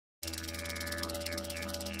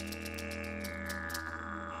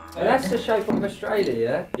And that's the shape of Australia,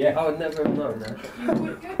 yeah? Yeah. I would never have known that. You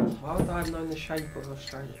would get. Why would I have known the shape of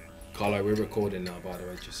Australia? Carlo, we're recording now, by the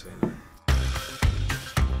way, just so you know.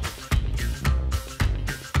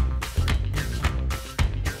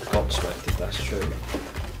 Gobsmacked if that's true.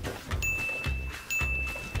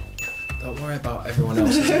 Don't worry about everyone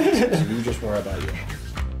else's answers, you just worry about yours.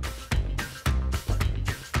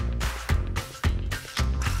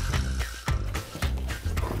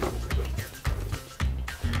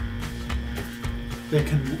 They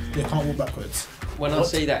can't walk backwards. When I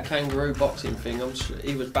see that kangaroo boxing thing, I'm sure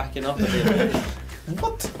he was backing up a bit.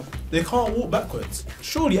 What? They can't walk backwards.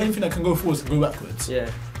 Surely anything that can go forwards can go backwards. Yeah.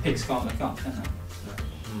 Pigs can't look up, can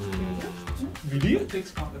they? Really?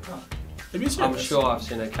 Pigs can't look up. Have you seen I'm this? sure I've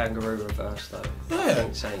seen a kangaroo reverse though. I Yeah.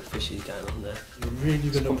 think something fishy's going on there. You're really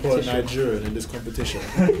It's going to put a competition. Nigerian in this competition.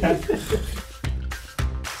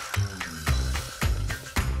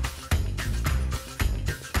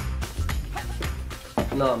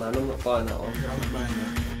 No man, I'm not buying that one. I'm not buying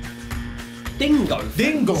that. Dingo!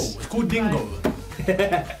 Dingo! It's called Dingo.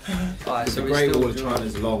 Alright, so The we're Great still Wall of China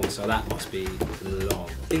is long, so that must be long.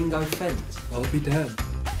 Dingo fence. I'll be damned.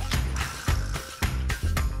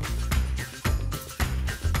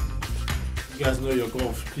 You guys know your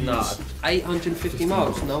golf, please. No, 850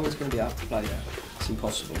 miles, no one's going to be able to play that. It's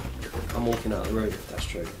impossible. I'm walking out of the room if that's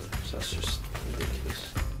true. So that's just ridiculous.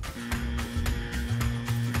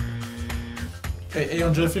 Hey,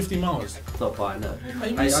 850 miles. Not buying that. Are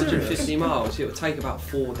you being 850 serious? miles, it would take about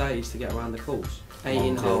 4 days to get around the course.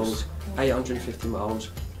 18 holes, 850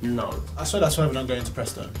 miles, no. I swear that's why we're not going to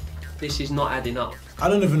Preston. This is not adding up. I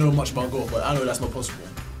don't even know much about golf, but I know that's not possible.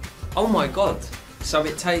 Oh my god. So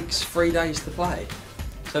it takes 3 days to play.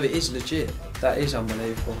 So it is legit. That is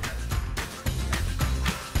unbelievable.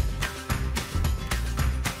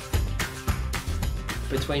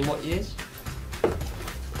 Between what years?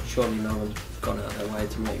 Surely no one's gone out of their way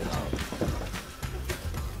to make that up.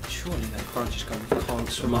 Surely they can't just go, we can't There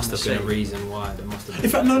swim must in have the been a sea. reason why. There must have been.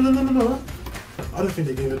 In fact, no. I don't think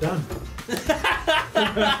they gave a damn.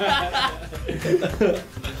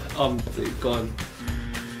 I'm gone.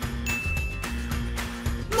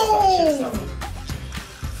 No!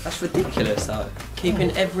 That's ridiculous though.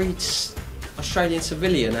 Keeping every Australian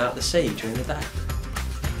civilian out the sea during the day.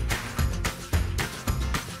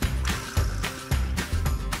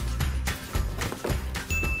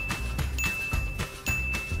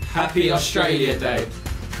 Happy Australia Day.